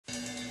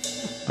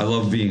I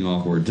love being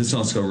awkward. This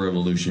song's called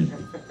Revolution.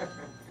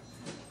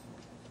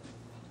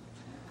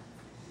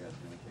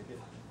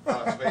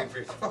 I was waiting for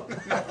your phone.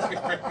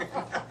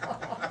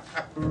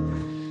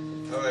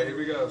 All right, here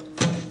we go.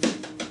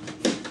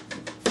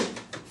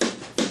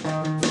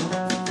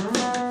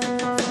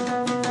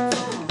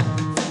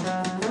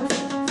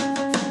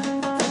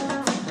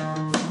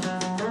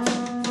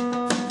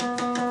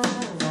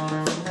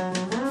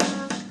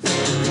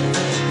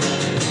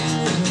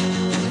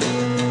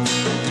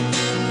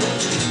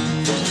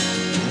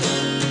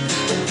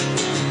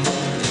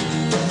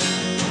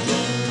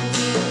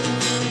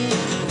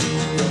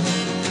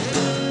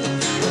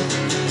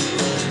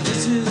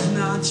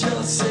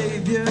 Your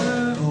savior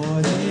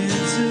or the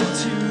answer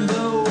to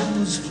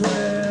those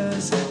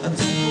prayers. I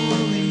don't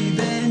believe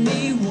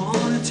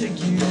anyone to take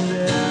you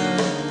there.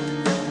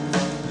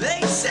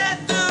 They said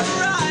the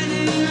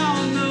writing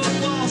on the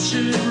wall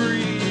should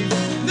read,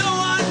 no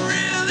one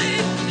really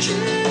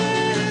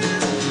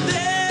cares.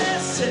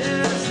 This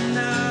is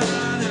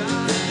not a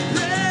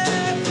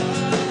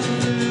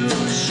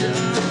revolution.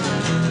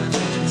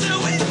 Do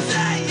we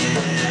say it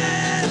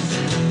is?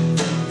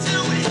 Do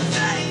we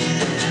say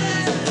it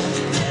is?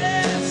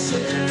 This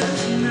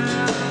is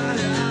not a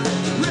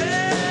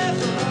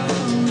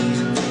revolution.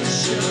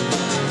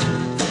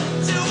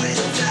 Do we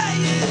say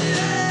it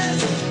is?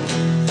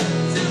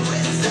 Do we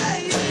say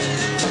it is?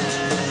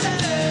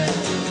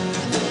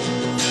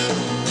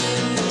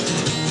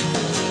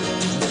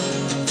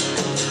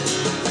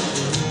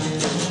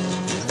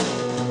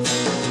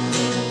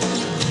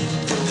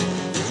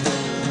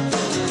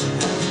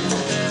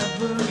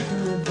 Ever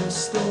heard the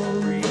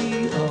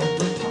story of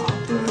the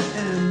pauper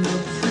and the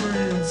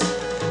prince?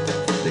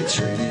 They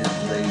traded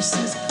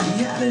places,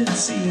 we hadn't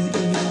seen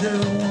either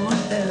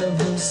one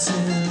ever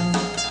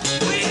since.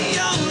 We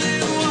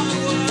only want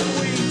what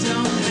we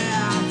don't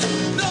have,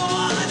 no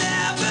one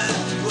ever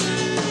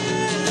will.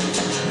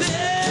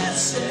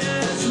 This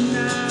is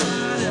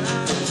not a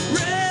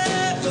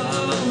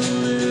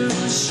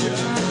revolution.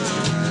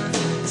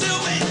 Do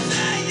we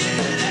say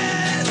it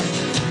is?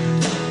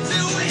 Do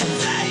we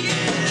say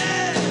it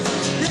is?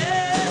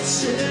 This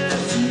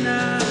is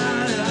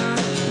not a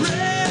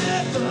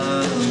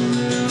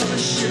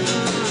revolution.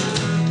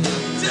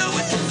 Do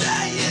we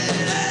say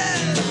it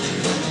is?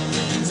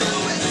 Do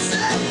we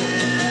say it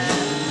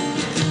is?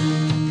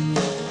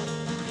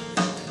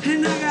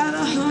 And I got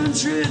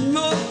 100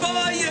 more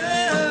for you.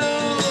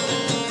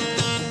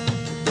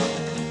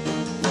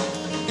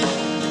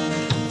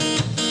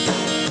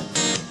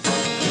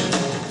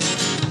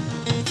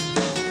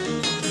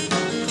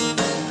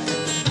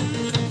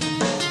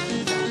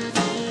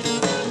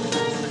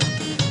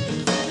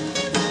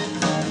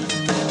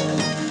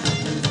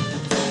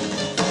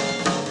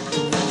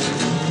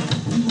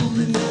 You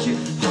only make it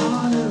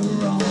harder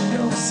on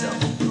yourself.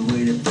 You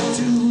waited for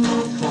too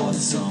long for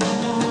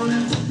someone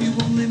else. You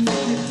only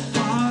make it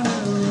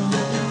harder on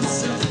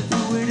yourself. You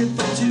waited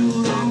for too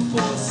long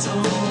for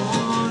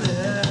someone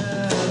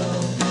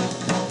else.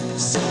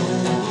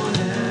 Someone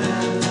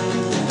else.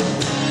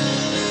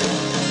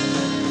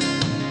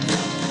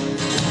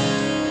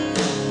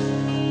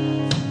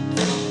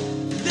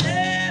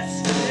 This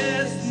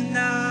is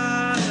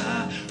not a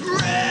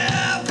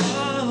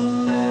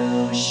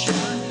revolution.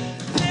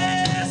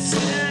 This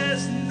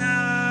is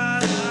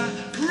not a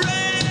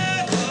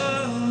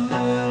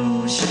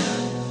revolution.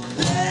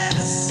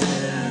 This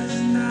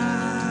is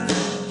not a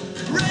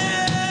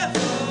revolution.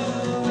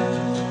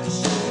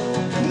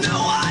 No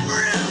one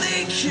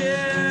really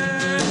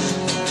cares.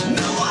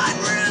 No one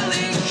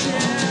really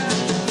cares.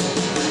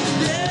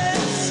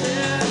 This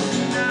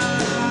is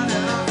not a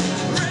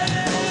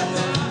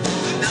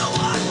revolution. No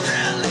one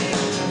really.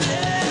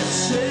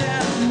 This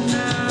is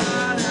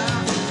not a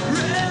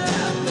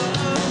revolution.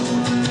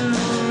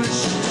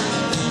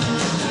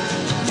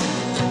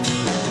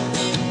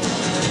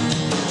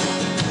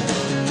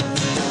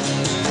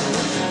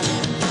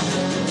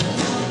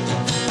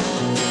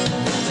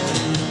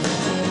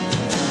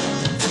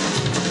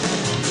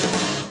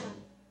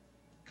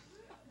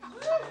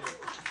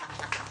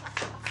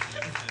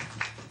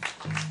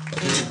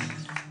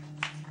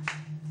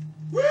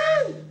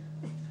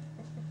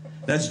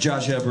 That's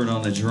Josh Hepburn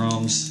on the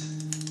drums.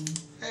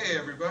 Hey,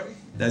 everybody.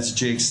 That's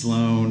Jake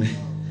Sloan.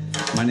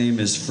 My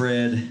name is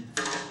Fred. And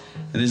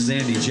this is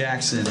Andy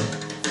Jackson.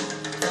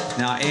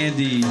 Now,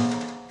 Andy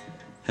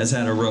has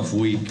had a rough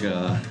week,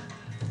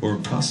 or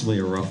possibly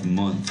a rough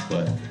month,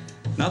 but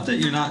not that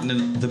you're not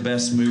in the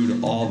best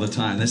mood all the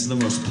time. This is the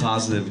most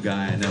positive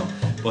guy I know,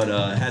 but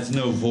has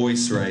no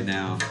voice right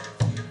now.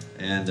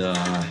 And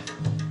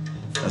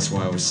that's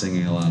why I was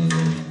singing a lot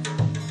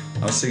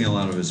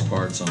of his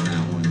parts on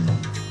that one.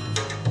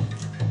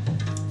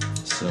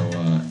 So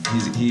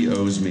he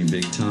owes me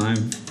big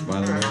time,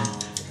 by the way.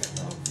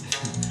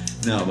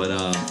 No, but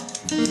I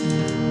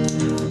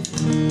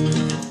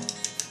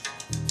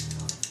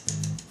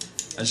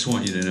just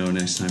want you to know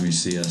next time you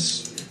see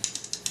us,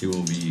 he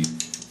will be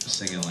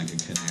singing like a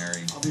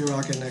canary. I'll be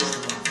rocking next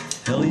time.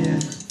 Hell yeah.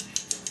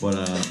 But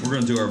we're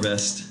gonna do our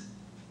best.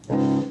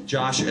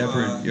 Josh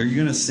Eppert, are you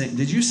gonna sing?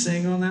 Did you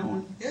sing on that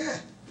one? Yeah.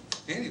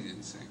 Andy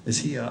didn't sing. Is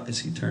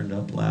he turned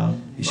up loud?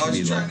 He should I was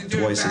be trying like to do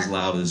it twice as back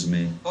loud as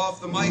me. Off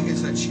the mic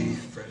is a chant,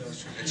 Fred. I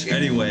was trying to chant.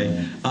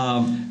 Anyway,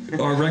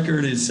 our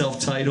record is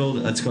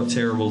self-titled. It's called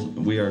Terrible.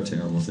 We Are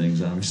Terrible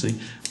Things, obviously,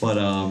 but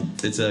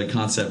it's a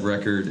concept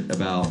record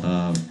about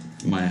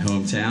my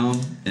hometown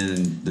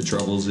and the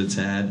troubles it's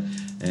had.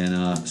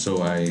 And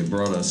so I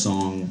brought a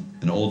song,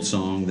 an old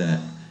song that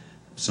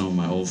some of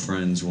my old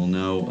friends will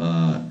know,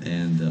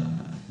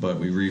 but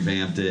we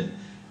revamped it,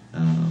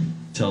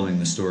 telling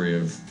the story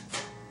of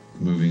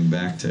moving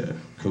back to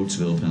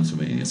Coatesville,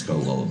 Pennsylvania. It's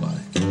called Lullaby.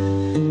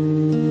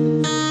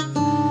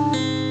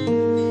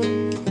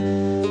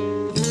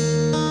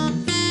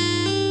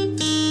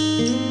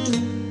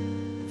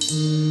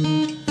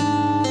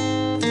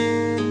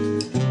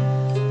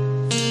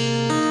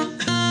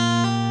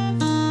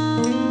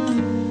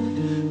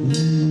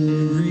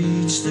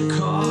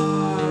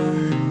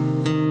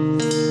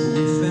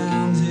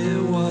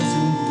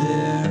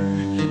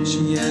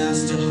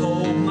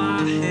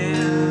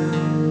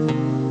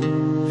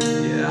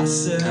 I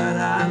said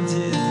I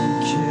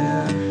didn't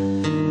care.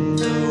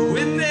 No,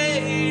 it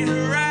made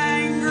her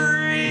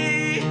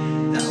angry.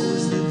 That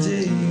was the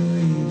day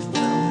we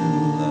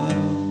fell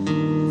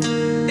in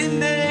love. It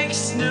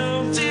makes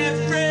no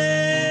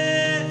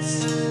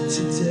difference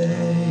today.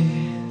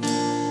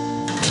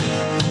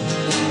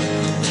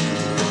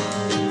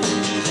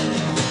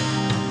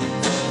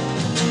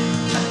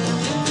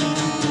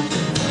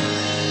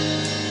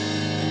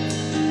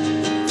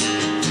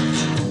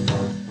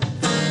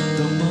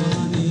 The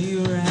money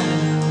ran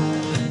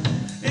out,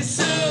 and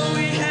so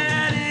we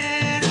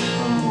headed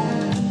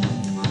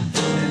home.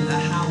 And the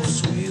house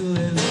we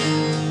lived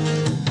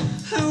in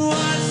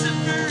was the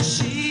first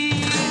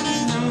she'd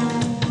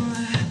known.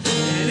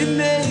 And it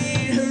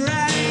made her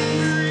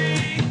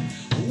angry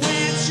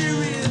when she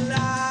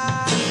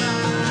realized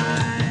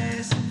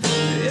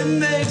it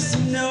makes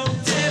no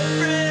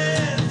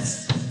difference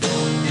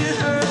in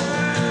her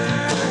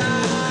eyes.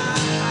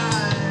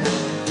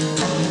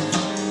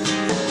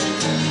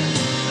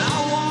 I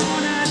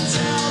wanna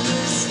tell the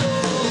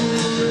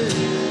story,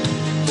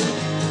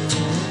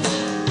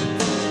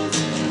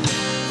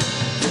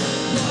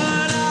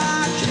 but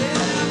I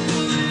can't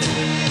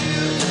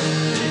believe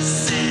this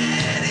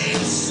city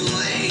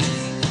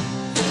sleeps,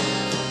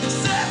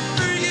 except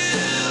for you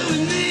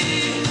and me.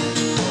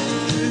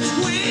 'Cause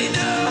we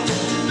know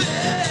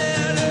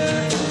better,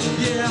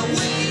 yeah,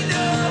 we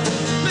know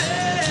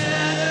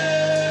better.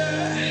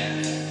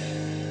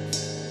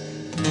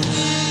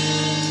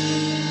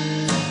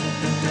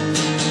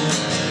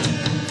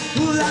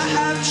 Well, I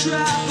have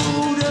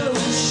traveled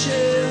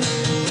ocean,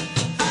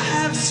 I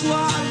have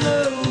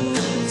swallowed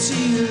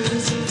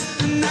tears,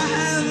 and I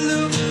have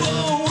looked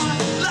for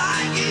one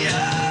like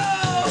you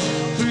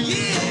for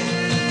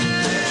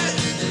years.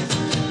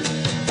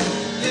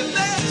 It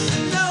makes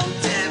no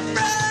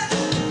difference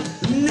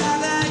now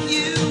that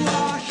you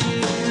are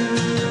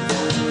here.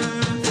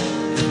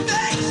 It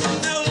makes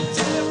no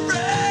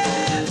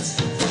difference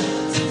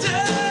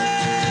today.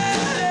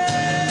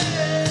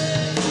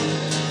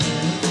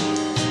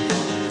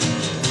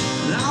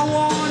 I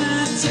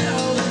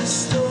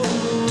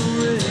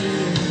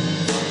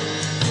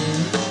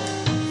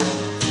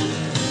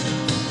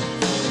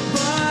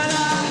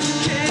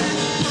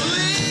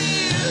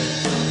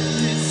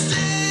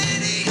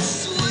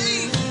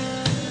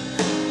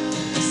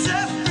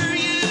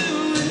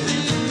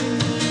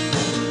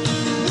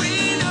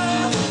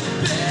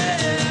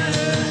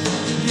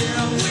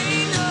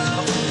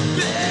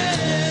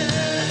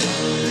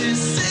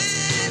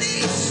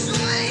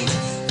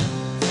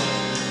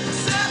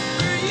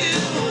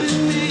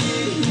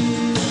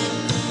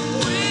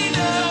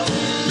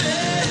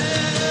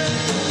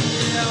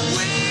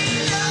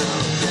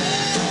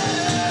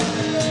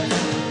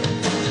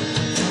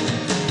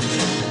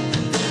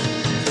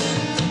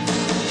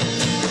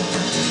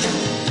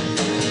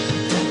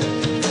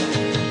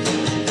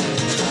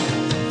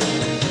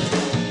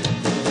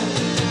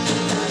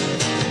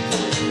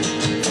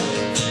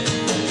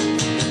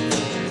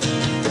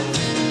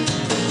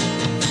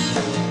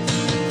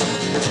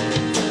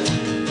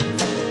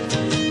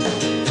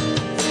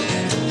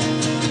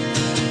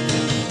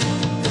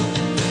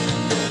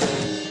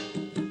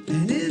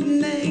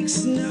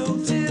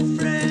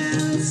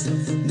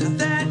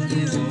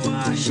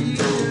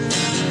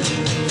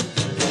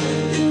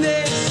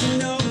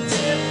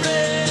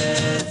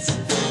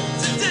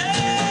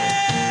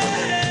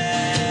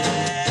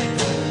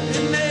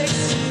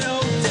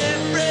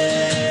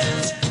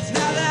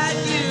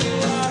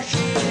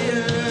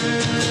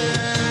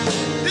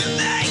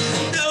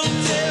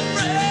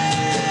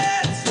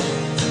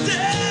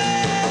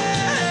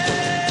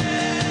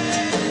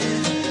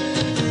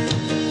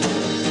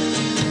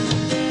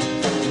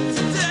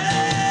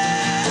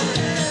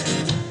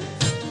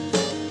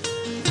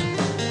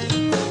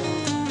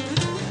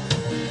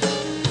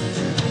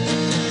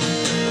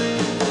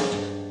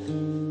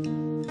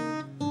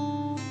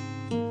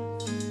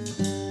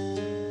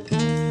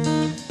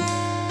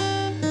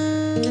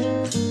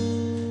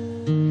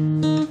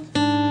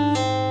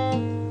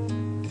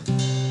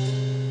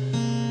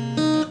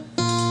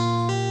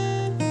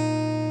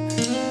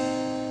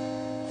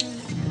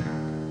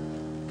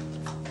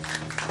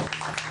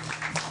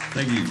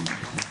Thank you.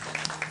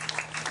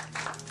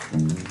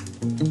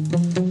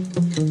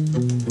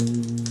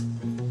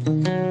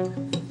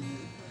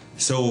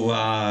 So,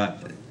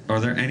 are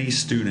there any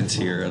students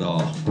here at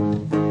all?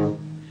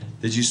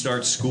 Did you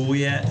start school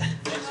yet?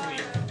 Next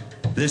week.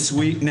 This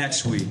week?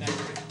 Next week?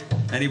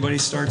 Anybody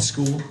start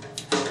school?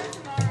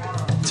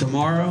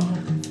 Tomorrow?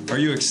 Are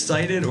you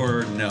excited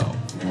or no?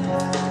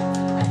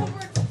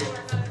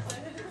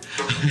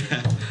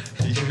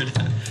 You're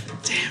not,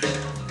 damn it.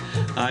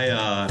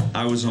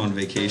 I was on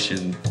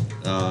vacation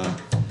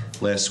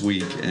last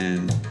week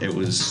and it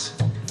was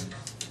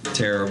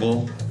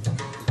terrible.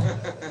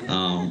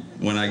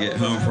 When I get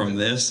home from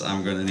this,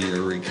 I'm gonna need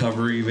a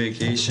recovery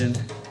vacation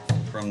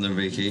from the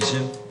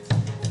vacation.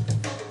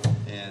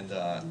 And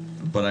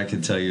but I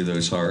can tell you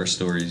those horror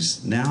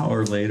stories now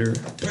or later.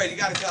 Right, you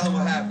gotta tell them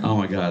what happened. Oh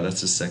my God, that's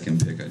the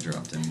second pick I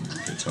dropped in my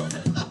guitar.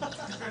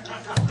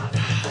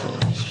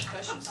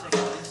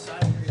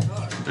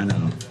 I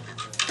know.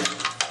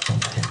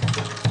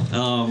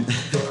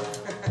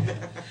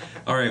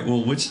 All right.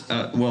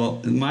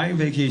 Well, my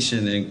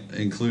vacation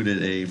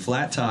included a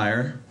flat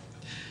tire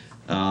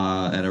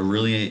at a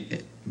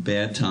really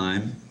bad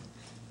time.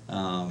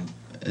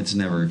 It's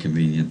never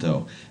convenient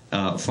though.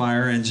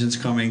 Fire engines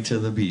coming to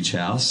the beach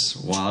house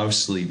while I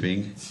was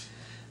sleeping,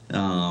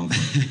 and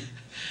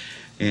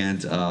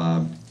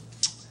I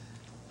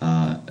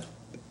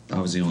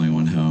was the only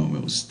one home.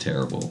 It was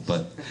terrible.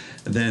 But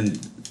then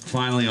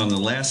finally on the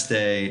last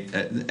day,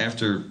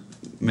 after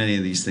many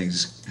of these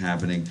things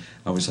happening,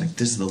 I was like,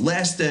 this is the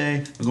last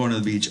day. I'm going to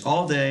the beach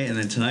all day, and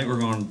then tonight we're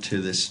going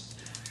to this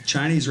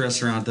Chinese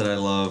restaurant that I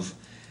love,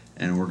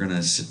 and we're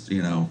gonna,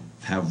 you know,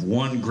 have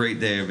one great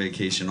day of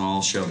vacation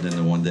all shoved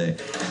into one day.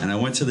 And I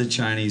went to the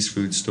Chinese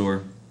food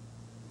store,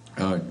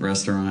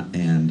 restaurant,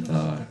 and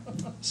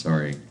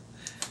sorry,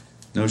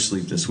 no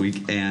sleep this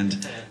week.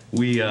 And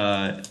we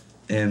ordered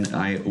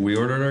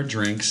our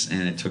drinks,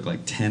 and it took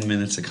like 10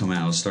 minutes to come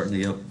out. I was starting to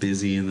get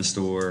busy in the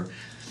store,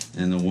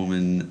 and the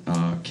woman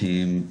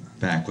came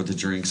back with the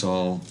drinks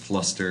all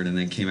flustered, and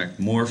then came back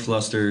more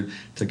flustered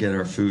to get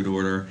our food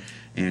order.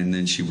 And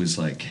then she was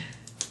like,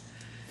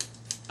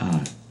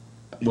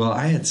 well,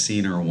 I had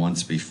seen her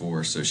once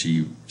before, so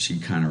she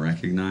kind of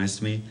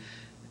recognized me.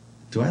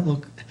 Do I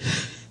look?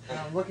 And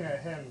I'm looking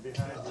at him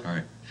behind you. All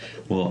right.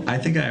 Well, I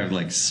think I have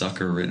like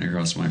sucker written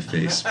across my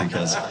face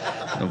because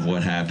of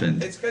what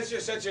happened. It's because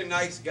you're such a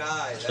nice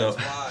guy. That's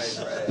why,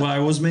 right? Well, I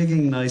was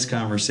making nice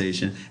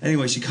conversation.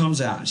 Anyway, she comes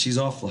out and she's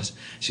all flustered.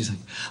 She's like,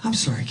 "I'm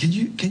sorry. Can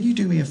you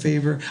do me a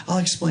favor? I'll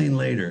explain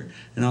later."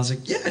 And I was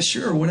like, "Yeah,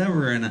 sure,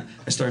 whatever." And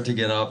I start to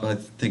get up,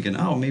 thinking,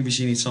 "Oh, maybe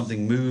she needs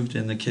something moved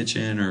in the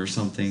kitchen or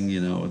something." You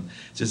know,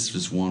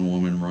 just one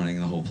woman running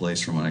the whole place,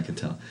 from what I could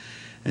tell.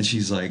 And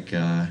she's like,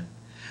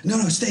 "No,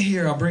 stay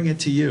here. I'll bring it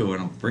to you."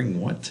 And I'll bring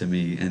what to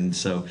me? And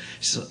so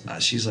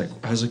she's like,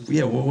 I was like,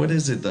 "Yeah, well, what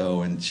is it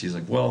though?" And she's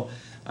like, "Well,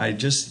 I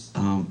just,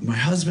 my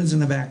husband's in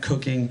the back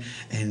cooking,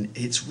 and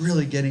it's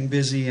really getting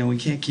busy, and we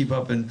can't keep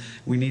up, and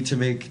we need to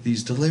make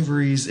these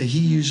deliveries. He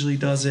usually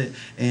does it."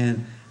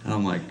 And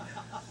I'm like,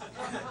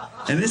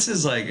 and this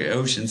is like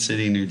Ocean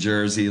City, New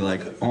Jersey,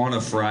 like on a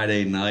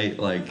Friday night,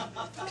 like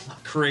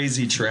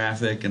crazy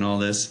traffic and all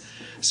this.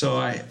 So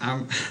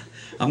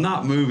I'm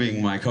not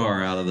moving my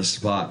car out of the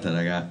spot that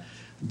I got,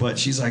 but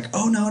she's like,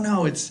 "Oh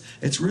no, it's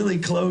really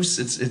close.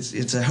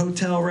 It's a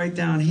hotel right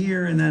down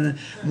here, and then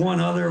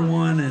one other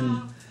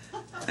one."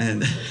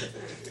 And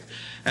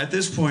at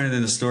this point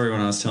in the story,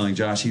 when I was telling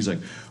Josh, he's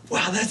like,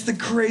 "Wow, that's the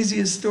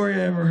craziest story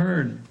I ever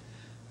heard."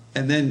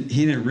 And then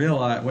he didn't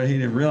realize what he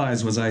didn't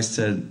realize was I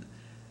said,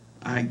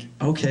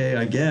 "Okay,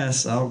 I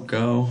guess I'll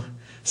go."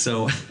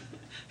 So.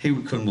 He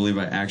couldn't believe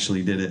I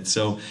actually did it.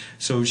 So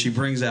she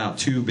brings out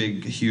 2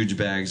 big, huge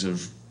bags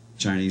of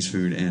Chinese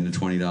food and the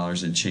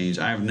 $20 in change.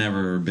 I've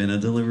never been a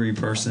delivery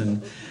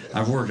person.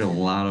 I've worked a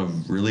lot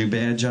of really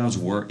bad jobs,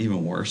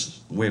 even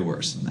worse, way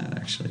worse than that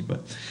actually.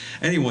 But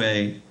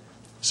anyway,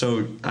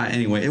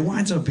 it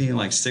winds up being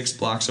like 6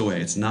 blocks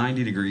away. It's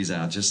 90 degrees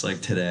out, just like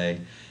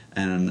today.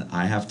 And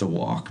I have to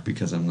walk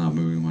because I'm not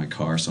moving my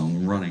car. So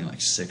I'm running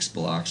like 6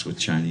 blocks with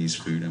Chinese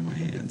food in my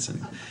hands.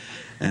 And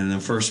in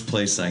the first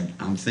place, all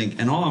I'm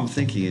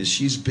thinking is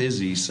she's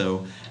busy,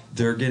 so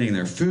they're getting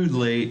their food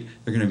late.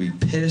 They're gonna be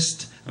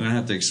pissed. I'm gonna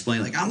have to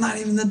explain, like, I'm not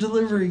even the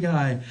delivery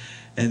guy.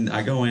 And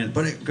I go in,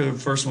 but the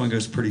first one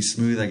goes pretty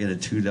smooth. I get a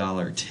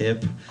 $2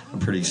 tip. I'm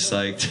pretty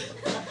psyched.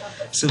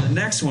 So the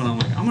next one, I'm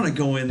like, I'm gonna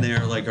go in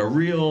there like a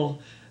real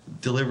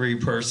delivery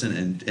person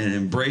and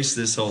embrace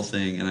this whole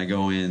thing. And I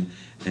go in,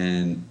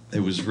 and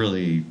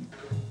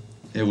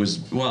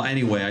well,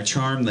 anyway, I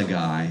charmed the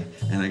guy,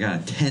 and I got a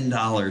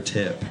 $10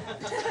 tip.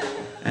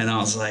 And I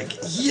was like,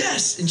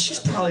 yes! And she's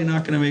probably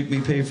not going to make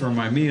me pay for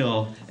my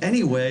meal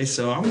anyway,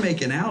 so I'm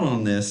making out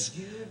on this.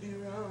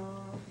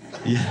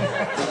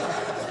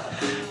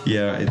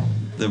 Yeah,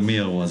 the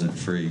meal wasn't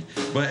free.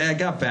 But I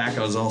got back,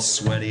 I was all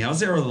sweaty. I was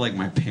there with like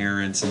my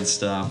parents and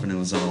stuff, and it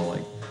was all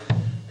like,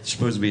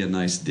 supposed to be a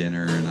nice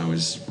dinner, and I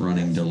was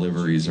running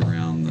deliveries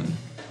around the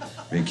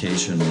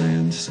vacation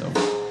land, so.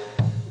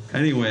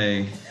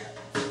 Anyway,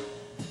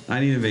 I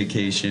need a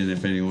vacation.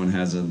 If anyone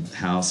has a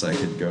house I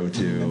could go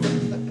to,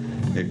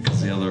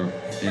 because the other,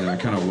 you know, I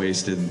kind of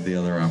wasted the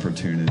other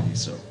opportunity.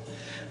 So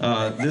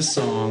this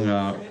song.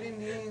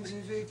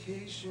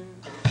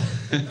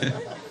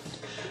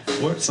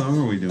 What song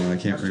are we doing? I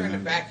can't I was trying to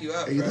remember. back you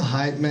up. Are you bro. the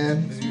hype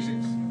man?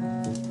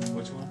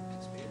 Which one?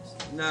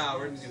 No,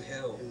 we're gonna do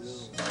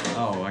Hills.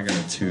 Oh, I got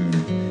a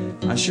tune.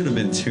 I should have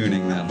been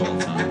tuning that whole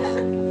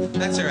time.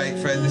 That's all right,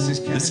 Fred. This is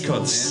This is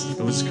called,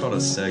 it was called a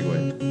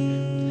segue.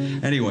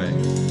 Anyway.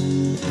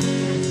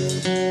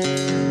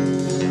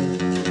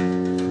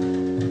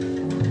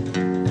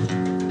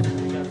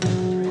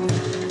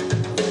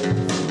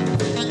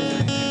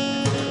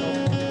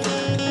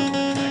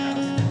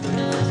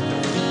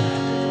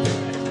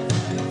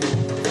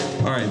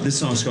 All right, this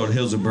song's called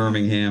Hills of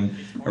Birmingham.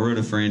 I wrote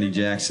it for Andy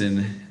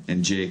Jackson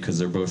and Jake because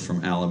they're both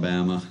from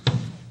Alabama.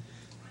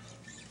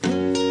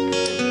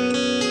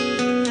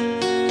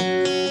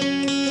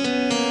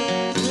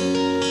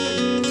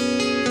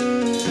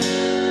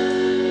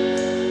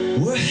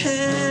 We're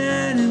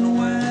heading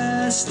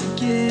west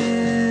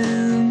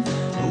again.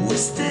 We're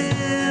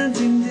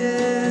standing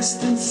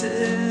distances,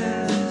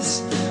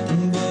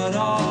 but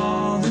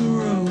all the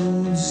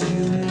roads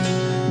lead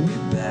me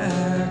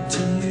back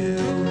to you.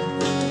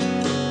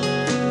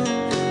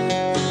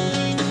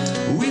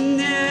 We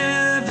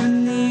never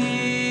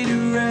need a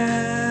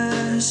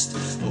rest.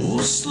 We'll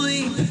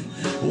sleep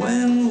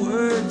when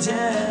we're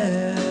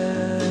dead,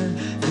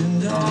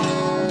 and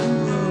all the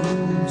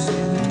roads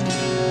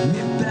lead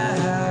me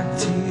back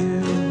to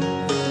you.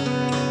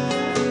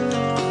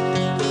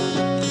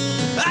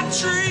 I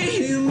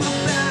dream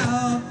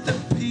about the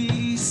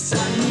peace I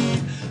need.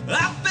 I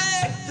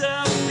beg the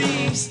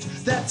beast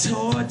that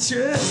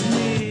tortures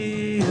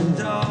me, and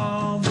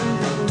all the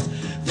roads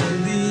they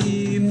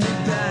lead me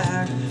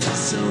back to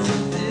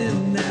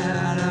something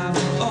that I've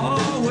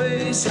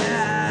always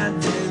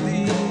had. They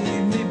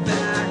lead me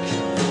back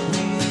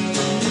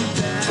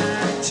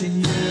to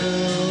you.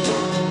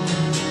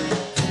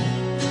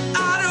 I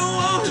don't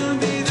wanna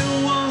be the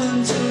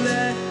one to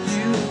let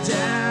you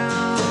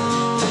down.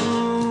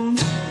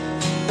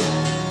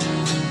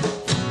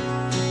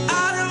 I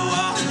don't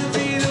wanna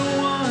be the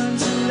one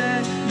to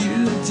let you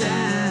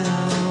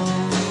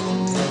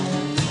down.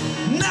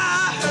 And I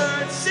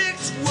heard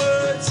 6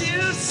 words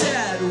you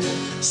said: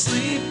 we'll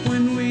sleep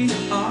when we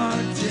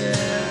are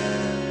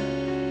dead.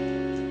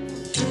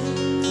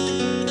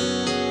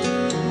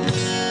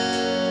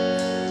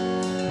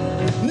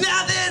 Now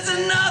there's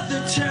another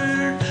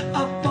turn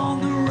up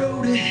on the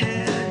road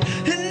ahead,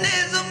 and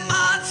there's a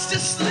monster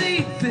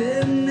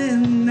sleeping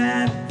in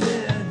that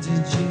bed.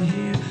 Did you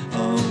hear a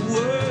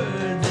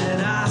word that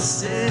I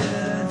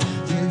said?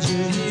 Did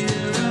you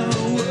hear a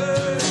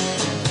word?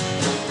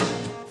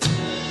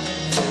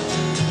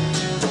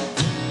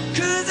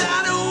 'Cause I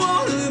don't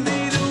wanna be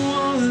the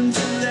one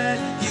to let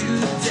you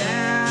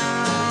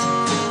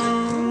down.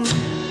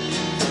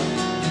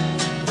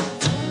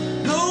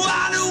 No,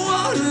 I don't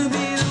wanna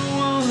be the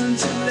one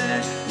to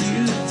let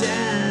you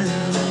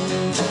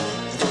down.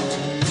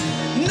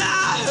 And I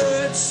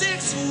heard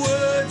 6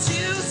 words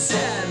you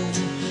said: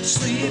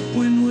 sleep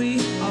when we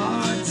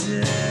are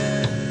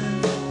dead.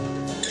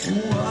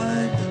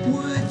 What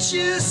would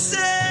you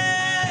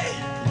say?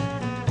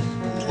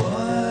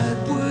 What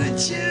would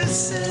you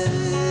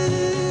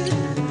say?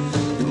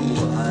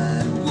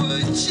 What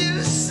would you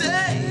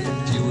say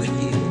if you were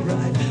here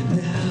right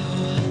now?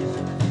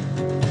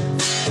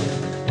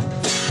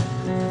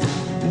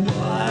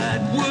 What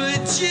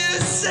would you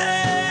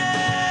say?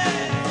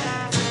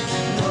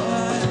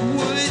 What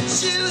would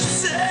you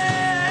say?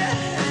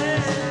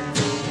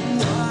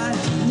 What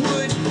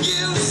would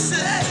you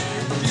say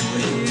if you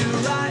were here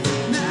right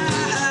now?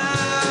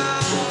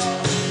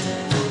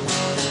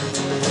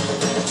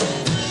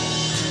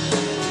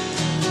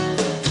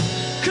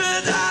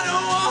 'Cause I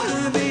don't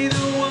wanna be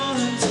the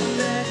one to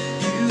let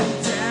you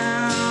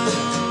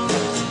down.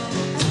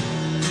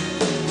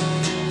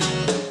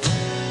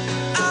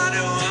 I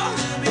don't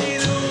wanna be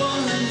the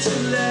one to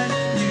let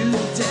you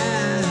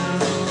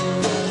down.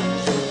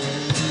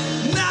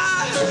 And I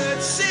heard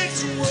 6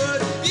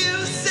 words you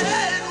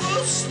said: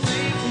 we'll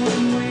sleep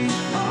when we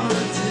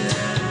are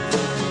dead.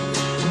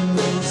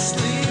 We'll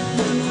sleep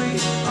when we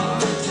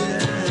are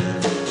dead.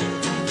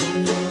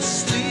 We'll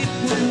sleep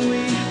when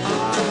we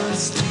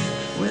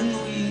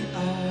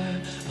are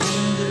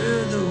under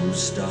those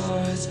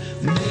stars.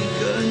 Make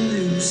a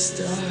new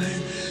start.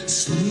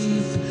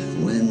 Sleep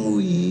when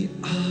we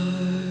are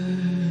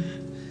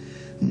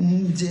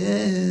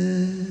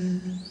dead.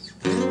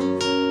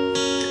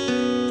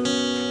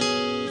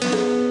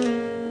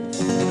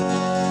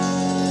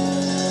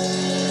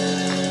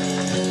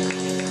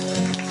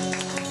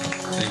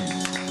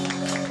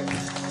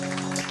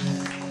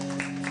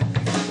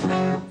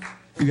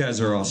 You guys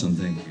are awesome.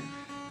 Thank you.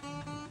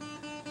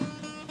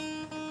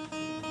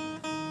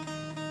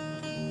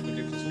 We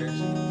do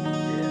conspiracy.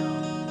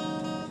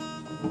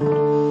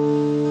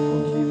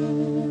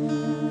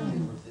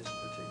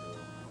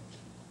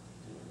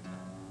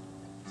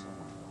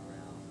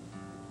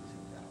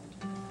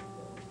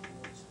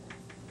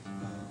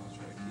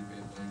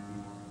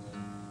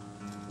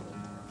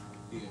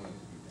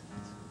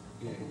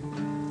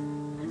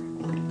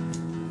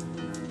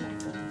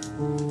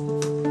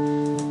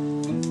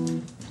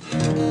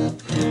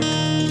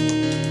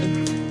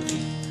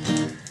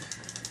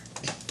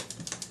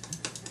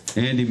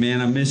 Andy,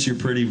 man, I miss your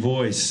pretty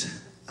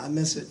voice. I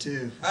miss it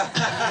too.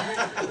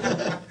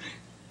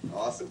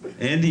 Awesome.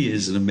 Andy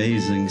is an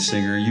amazing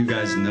singer. You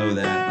guys know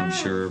that, I'm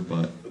sure,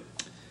 but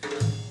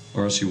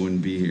or else you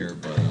wouldn't be here.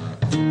 But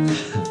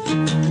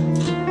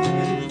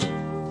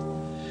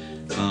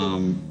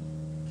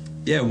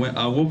yeah,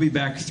 we'll be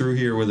back through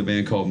here with a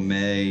band called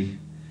May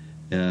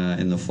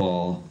in the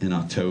fall, in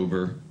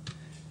October,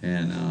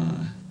 and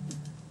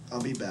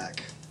I'll be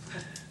back.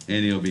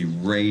 Andy will be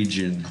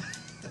raging.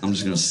 I'm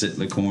just gonna sit in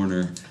the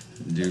corner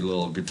and do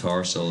little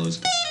guitar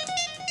solos.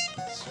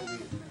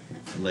 Sweet.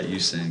 Let you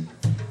sing.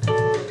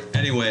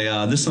 Anyway,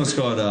 this song's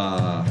called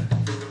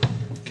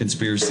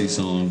Conspiracy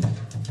Song.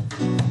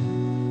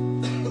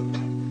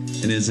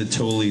 And it's a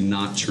totally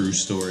not true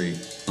story.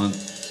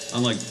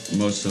 Unlike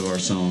most of our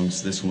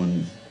songs, this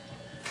one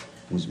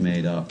was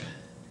made up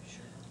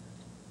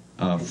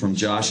from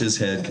Josh's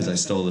head because I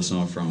stole the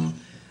song from him.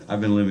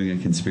 I've been living a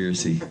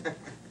conspiracy.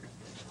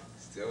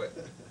 Let's do it.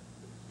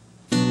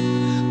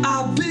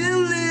 I've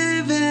been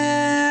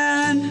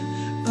living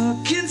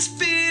a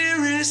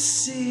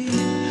conspiracy.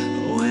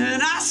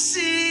 When I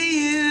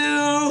see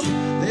you,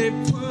 they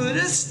put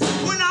us.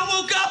 When I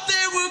woke up,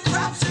 there were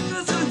crop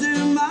circles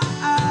under my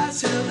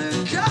eyes,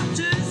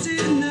 helicopters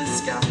in the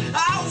sky.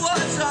 I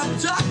was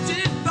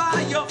abducted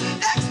by your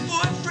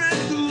ex-boyfriend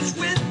who's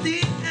with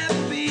the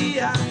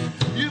FBI.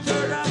 You've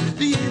heard of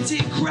the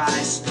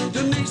Antichrist,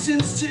 the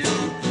Masons too,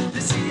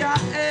 the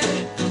CIA.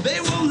 They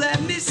won't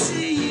let me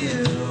see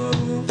you.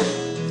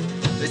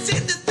 They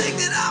seem to think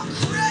that I'm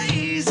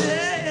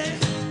crazy.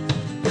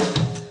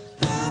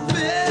 I've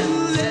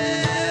been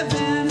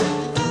living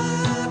a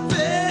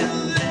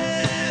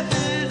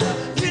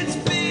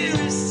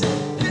conspiracy.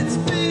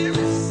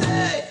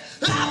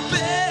 I've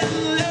been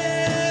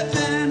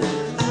living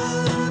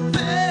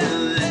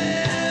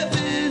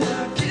a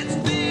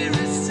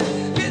conspiracy.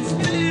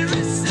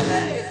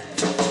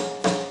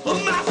 Well,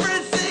 my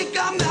friends think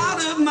I'm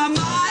out of my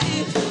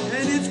mind,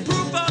 and it's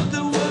proof of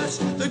the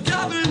worst. The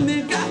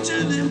government got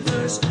to them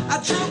first. I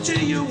drove to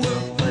your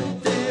work,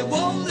 but they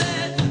won't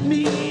let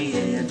me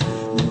in.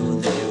 No,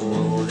 they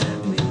won't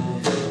let me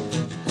in.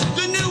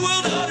 The New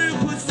World Order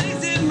puts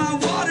things in my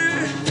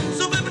water,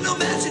 subliminal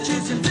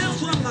messages and pills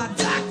from my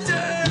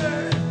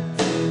doctor.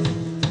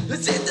 They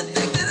seem to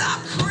think that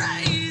I'm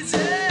crazy.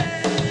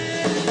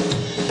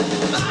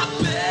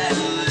 I've been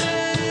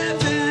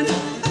living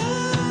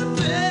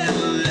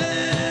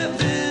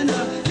a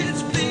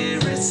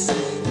conspiracy.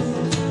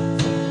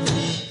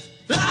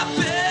 I've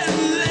been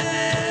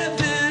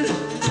living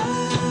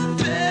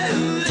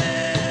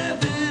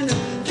a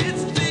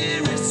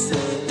conspiracy.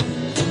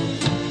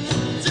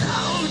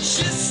 Don't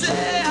you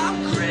say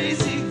I'm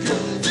crazy,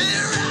 girl.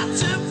 They're out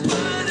to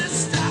put a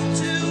stop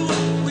to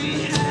what we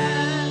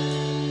had.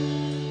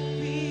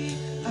 We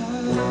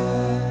are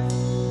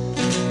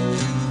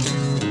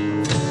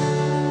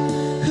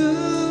who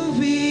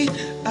we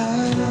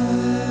are.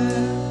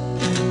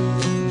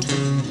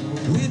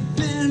 We've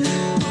been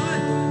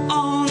put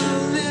on a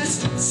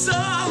list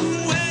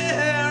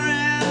somewhere,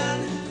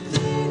 and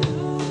they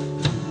know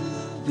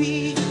who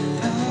we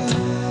are.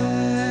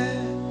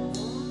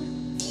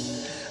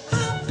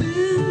 I've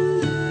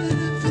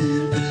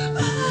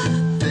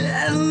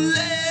been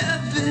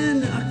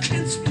living a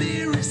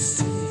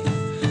conspiracy.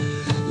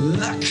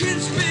 A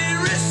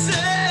conspiracy.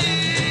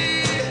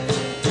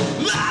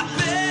 I've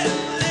been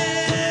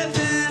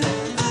living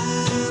a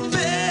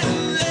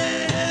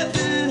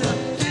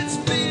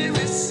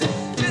conspiracy.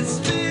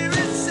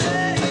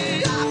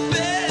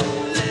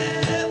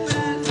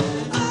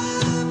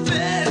 I've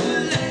been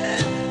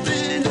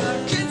living a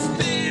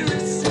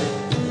conspiracy.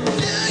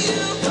 Do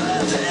you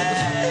I've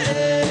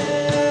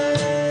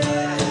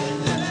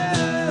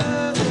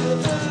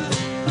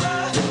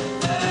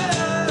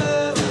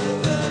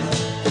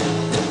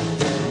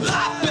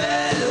been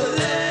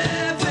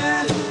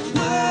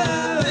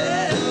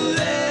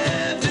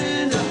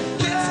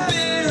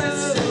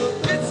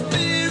living a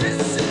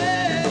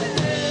conspiracy.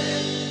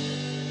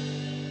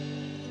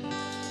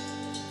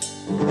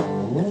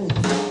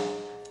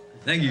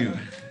 Thank you. I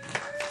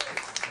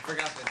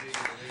forgot to do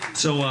it.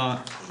 So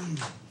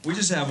we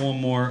just have one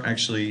more.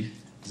 Actually,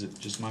 is it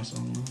just my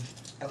song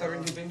left? I thought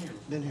we'd been here.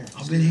 Been here.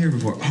 I've been here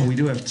before. Oh, we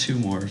do have two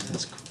more.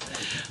 That's cool.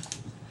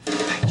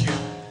 Thank you.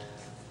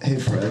 Hey,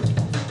 Fred.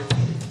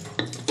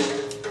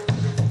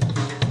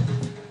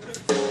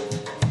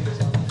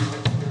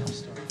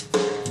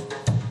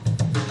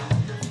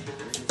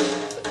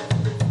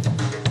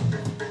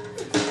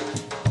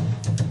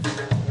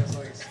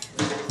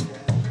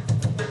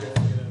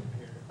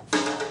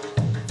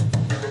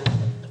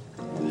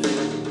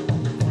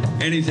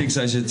 Andy thinks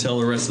I should tell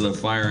the rest of the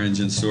fire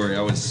engine story.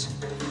 I was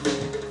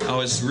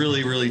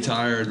really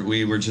tired.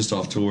 We were just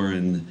off tour,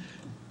 and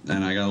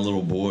I got a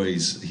little boy.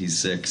 He's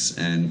 6,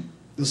 and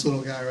This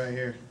little guy right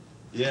here.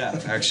 Yeah,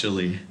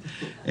 actually.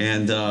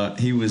 And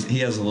he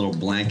has a little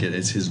blanket.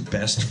 It's his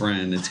best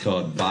friend. It's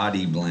called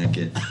Body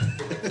Blanket.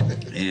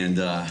 And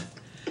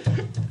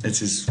it's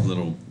his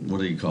little, what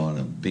do you call it,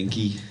 a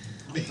binky?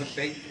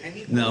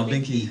 No,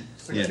 binky.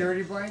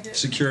 Security blanket?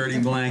 Security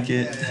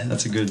blanket.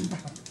 That's a good.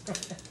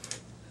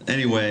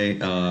 Anyway,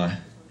 I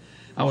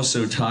was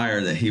so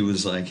tired that he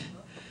was like,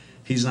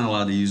 he's not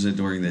allowed to use it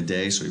during the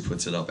day, so he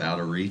puts it up out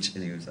of reach.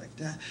 And he was like,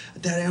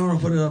 Daddy, I want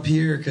to put it up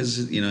here,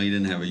 because, you know, he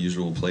didn't have a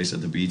usual place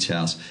at the beach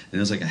house. And it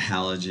was like a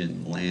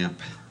halogen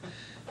lamp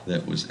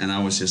that was, and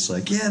I was just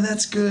like, yeah,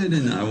 that's good.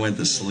 And I went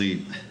to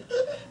sleep,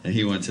 and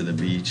he went to the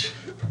beach.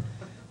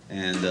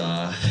 And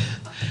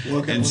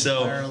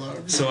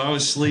so I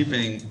was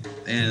sleeping,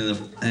 and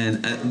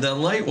the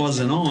light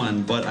wasn't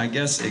on, but I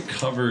guess it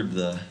covered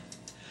the.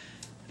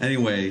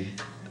 Anyway,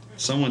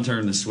 someone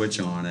turned the switch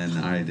on, and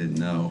I didn't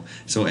know.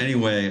 So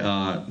anyway,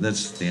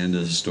 that's the end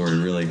of the story,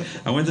 really.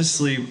 I went to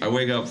sleep. I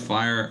wake up,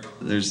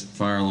 there's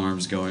fire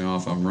alarms going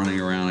off. I'm running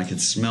around. I can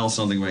smell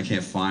something, but I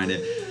can't find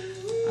it.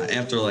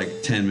 After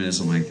like 10 minutes,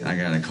 I'm like, I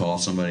gotta call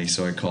somebody.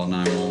 So I called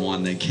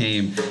 911. They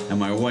came, and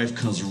my wife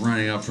comes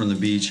running up from the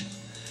beach.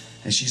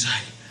 And she's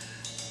like,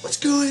 what's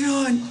going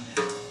on?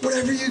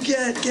 Whatever you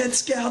get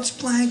Scout's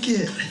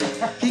blanket.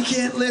 He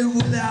can't live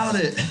without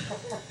it.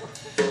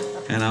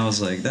 And I was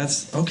like,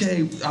 that's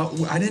okay.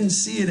 I didn't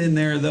see it in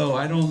there, though.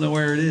 I don't know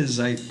where it is.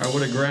 I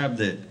would have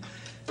grabbed it.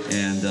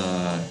 And,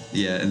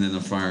 yeah, and then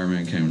the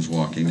fireman comes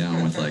walking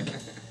down with, like,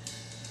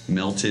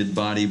 melted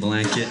body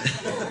blanket.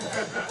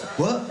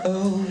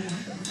 Whoa.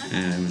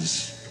 And it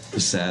was the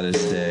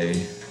saddest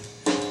day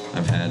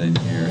I've had in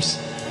years.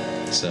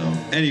 So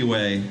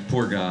anyway,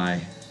 poor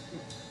guy.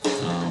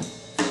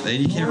 And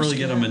you can't really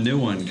get him a new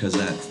one, because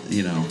that,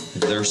 you know,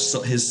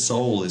 his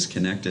soul is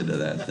connected to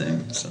that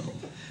thing. So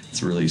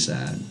it's really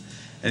sad.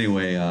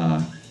 Anyway,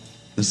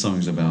 this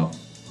song's about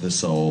the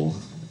soul,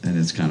 and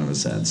it's kind of a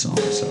sad song.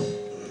 So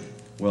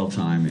well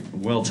timed,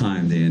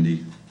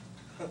 Andy.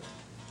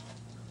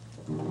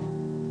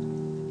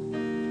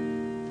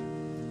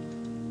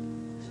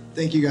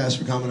 Thank you guys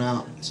for coming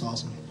out. It's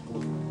awesome.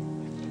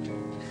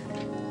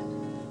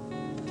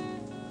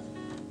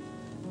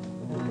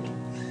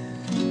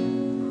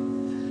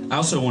 I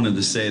also wanted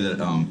to say that,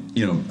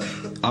 you know,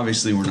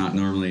 obviously we're not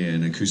normally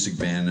an acoustic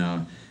band.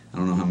 I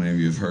don't know how many of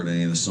you have heard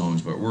any of the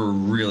songs, but we're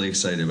really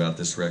excited about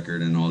this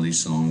record and all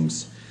these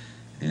songs.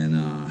 And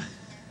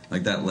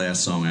like that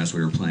last song, as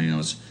we were playing, I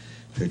was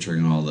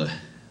picturing all the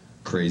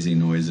crazy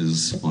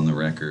noises on the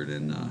record.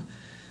 And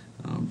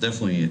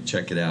definitely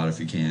check it out if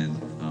you can,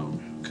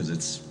 because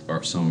it's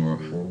some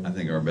of I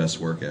think, our best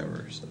work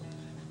ever. So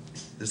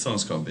this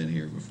song's called "Been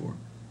Here Before."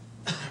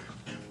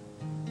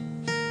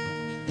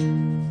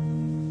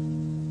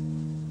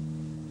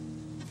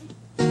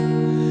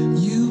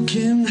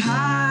 Can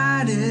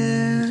hide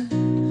it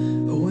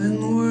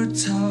when we're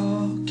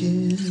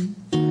talking,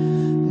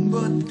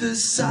 but the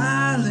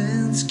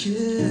silence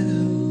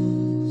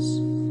kills.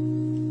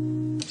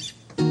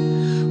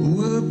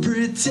 We're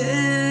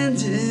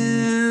pretending,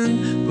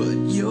 but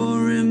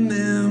you're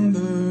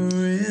remembering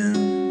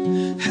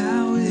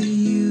how it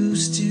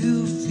used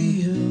to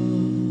feel.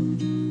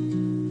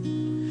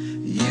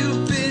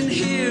 You've been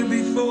here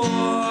before,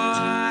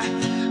 I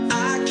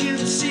can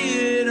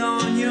see it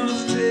on your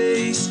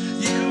face.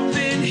 You've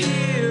been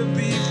here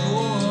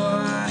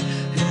before,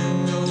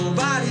 and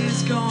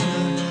nobody's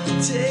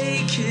gonna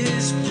take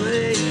his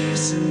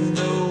place. And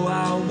though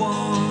I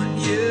want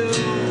you,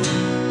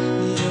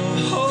 you're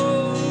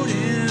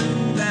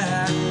holding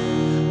back.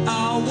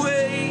 I'll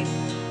wait,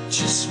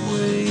 just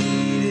wait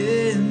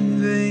in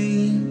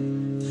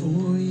vain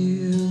for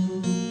you.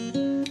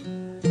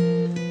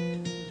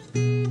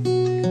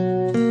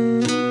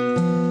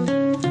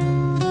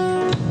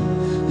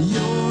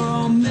 You're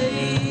all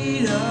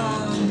made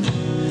up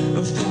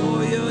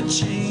for your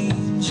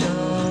change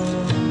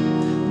up,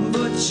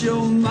 but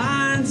your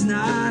mind's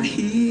not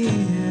here.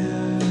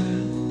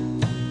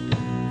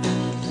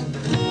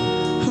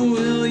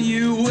 Will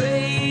you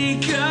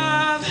wake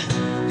up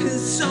in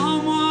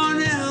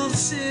someone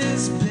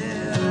else's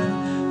bed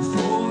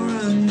for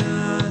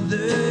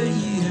another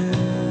year?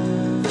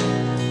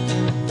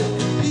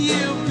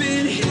 You've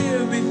been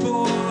here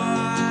before,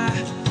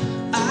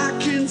 I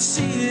can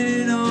see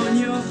it on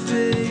your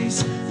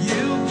face.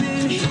 You've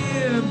been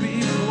here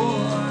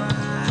before,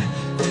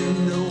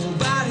 and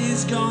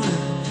nobody's gonna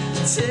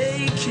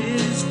take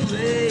his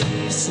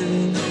place.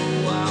 And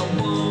though I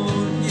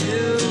want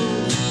you,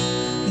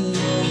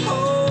 you're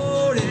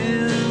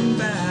holding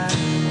back.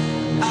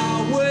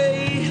 I'll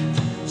wait,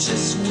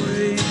 just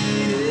wait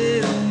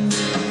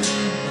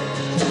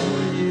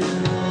for you.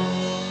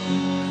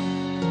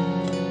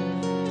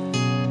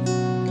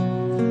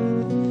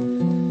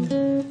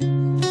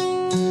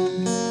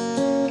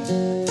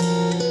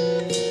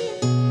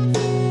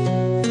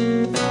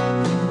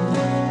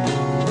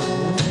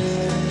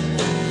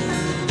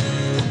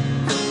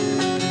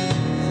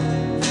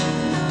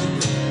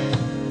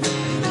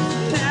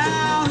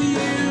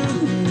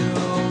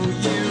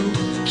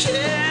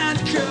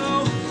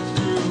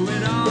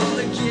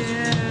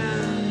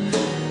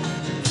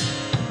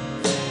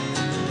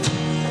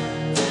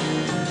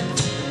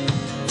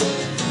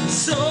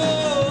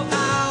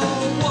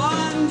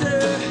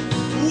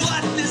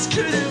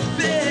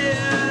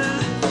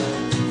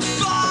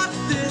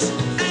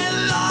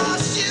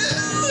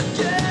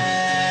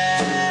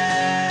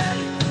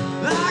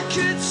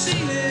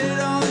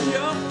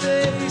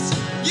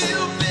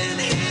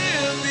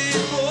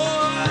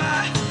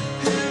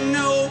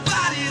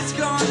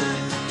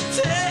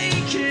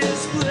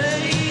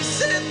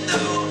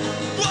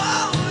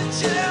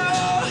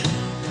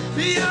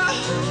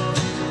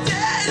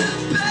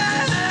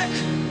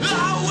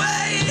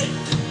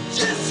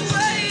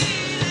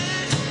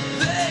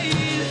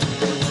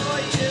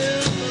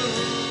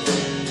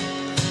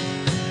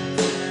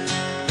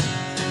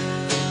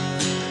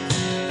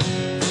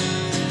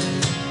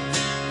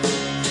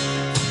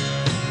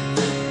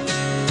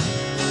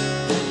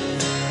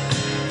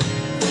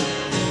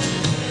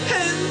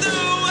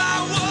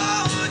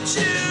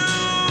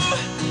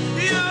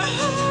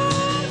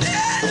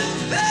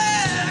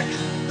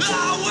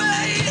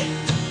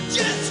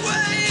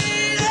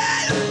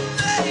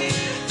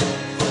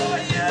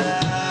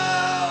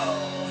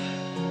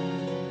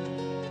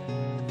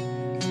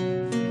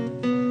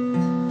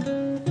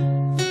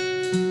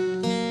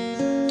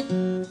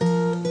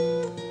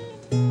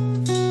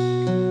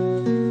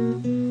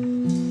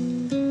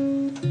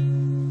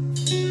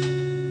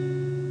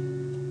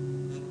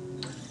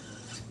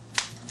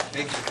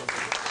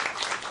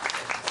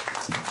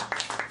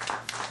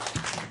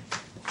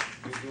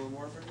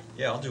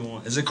 I'll do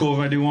one. Is it cool if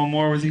I do one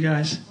more with you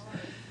guys?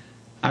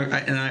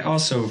 And I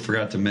also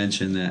forgot to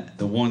mention that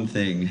the one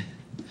thing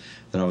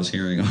that I was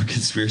hearing on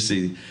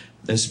Conspiracy,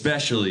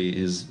 especially,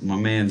 is my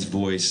man's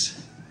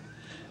voice.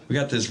 We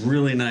got this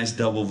really nice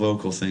double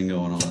vocal thing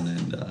going on,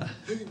 and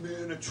Hey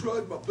man, I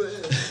tried my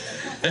best.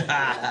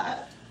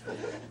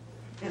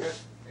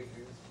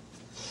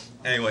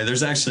 anyway,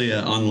 there's actually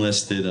an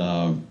unlisted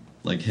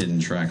like hidden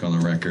track on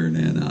the record,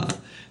 and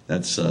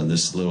that's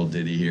this little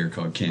ditty here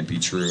called "Can't Be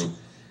True,"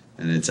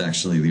 and it's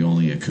actually the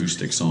only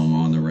acoustic song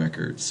on the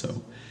record.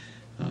 So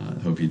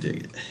hope you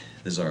dig it.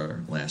 This is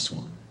our last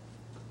one.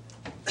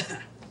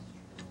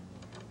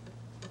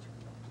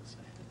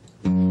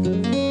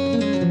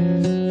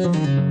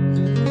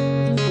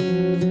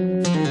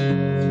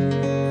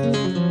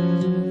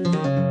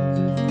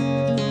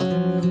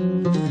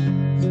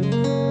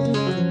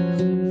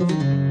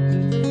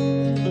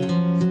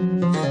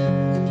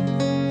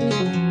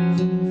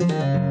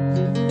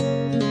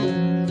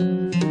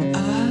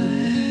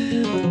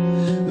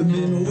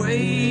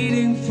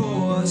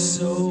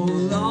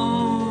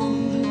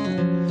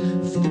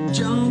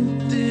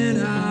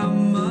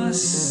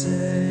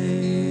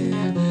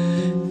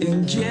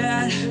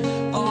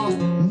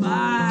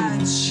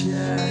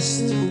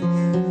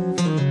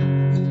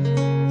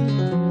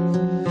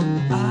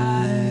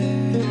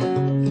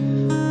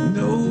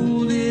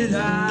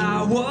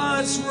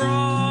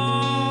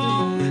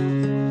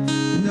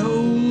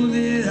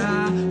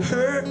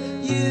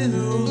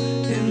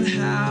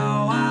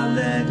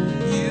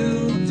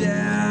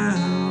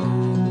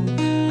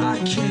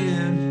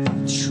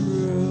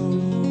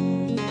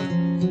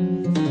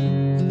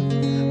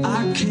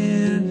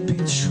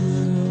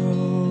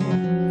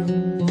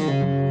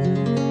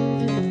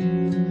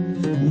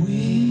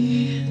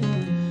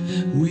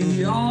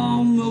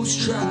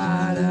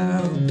 Tried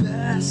our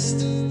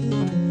best,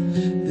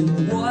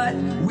 and what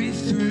we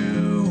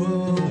threw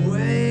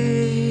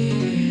away,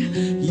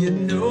 you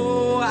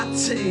know I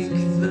take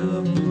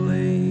the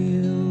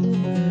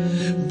blame,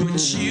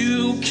 but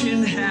you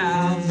can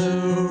have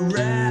the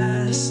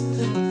rest.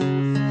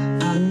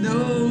 I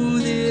know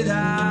that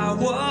I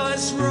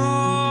was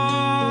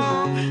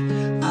wrong,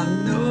 I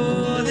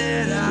know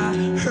that I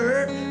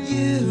hurt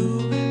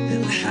you,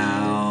 and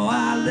how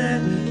I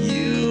let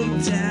you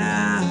down.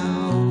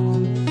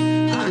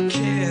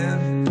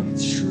 Can't be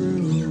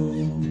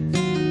true.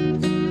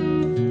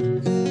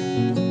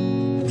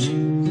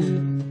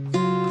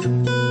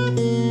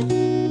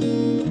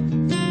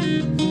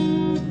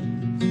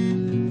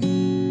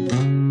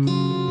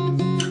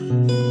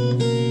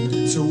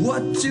 So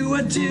what do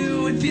I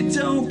do if you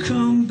don't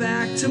come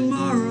back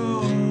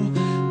tomorrow?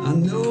 I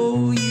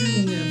know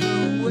you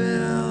never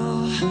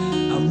will.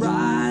 I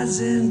rise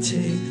and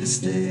take the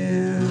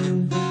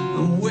stand.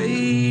 I'm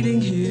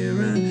waiting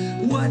here,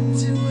 and what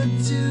do I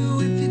do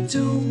if you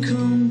don't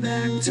come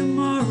back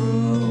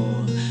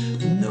tomorrow?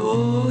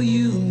 No,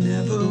 you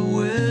never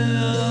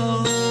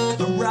will.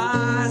 I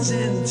rise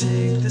and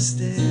take the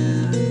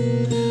stand.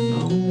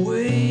 I'm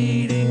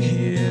waiting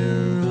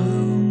here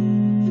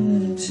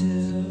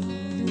until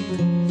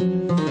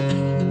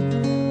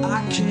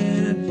I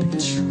can't be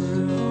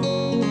true.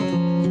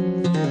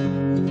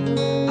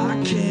 I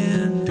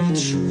can't be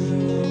true.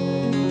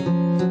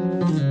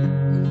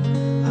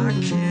 I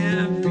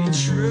can't be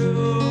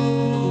true.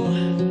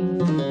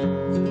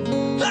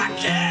 I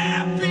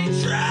can't be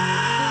true.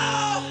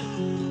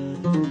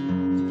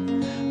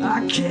 I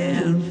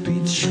can't be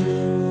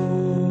true.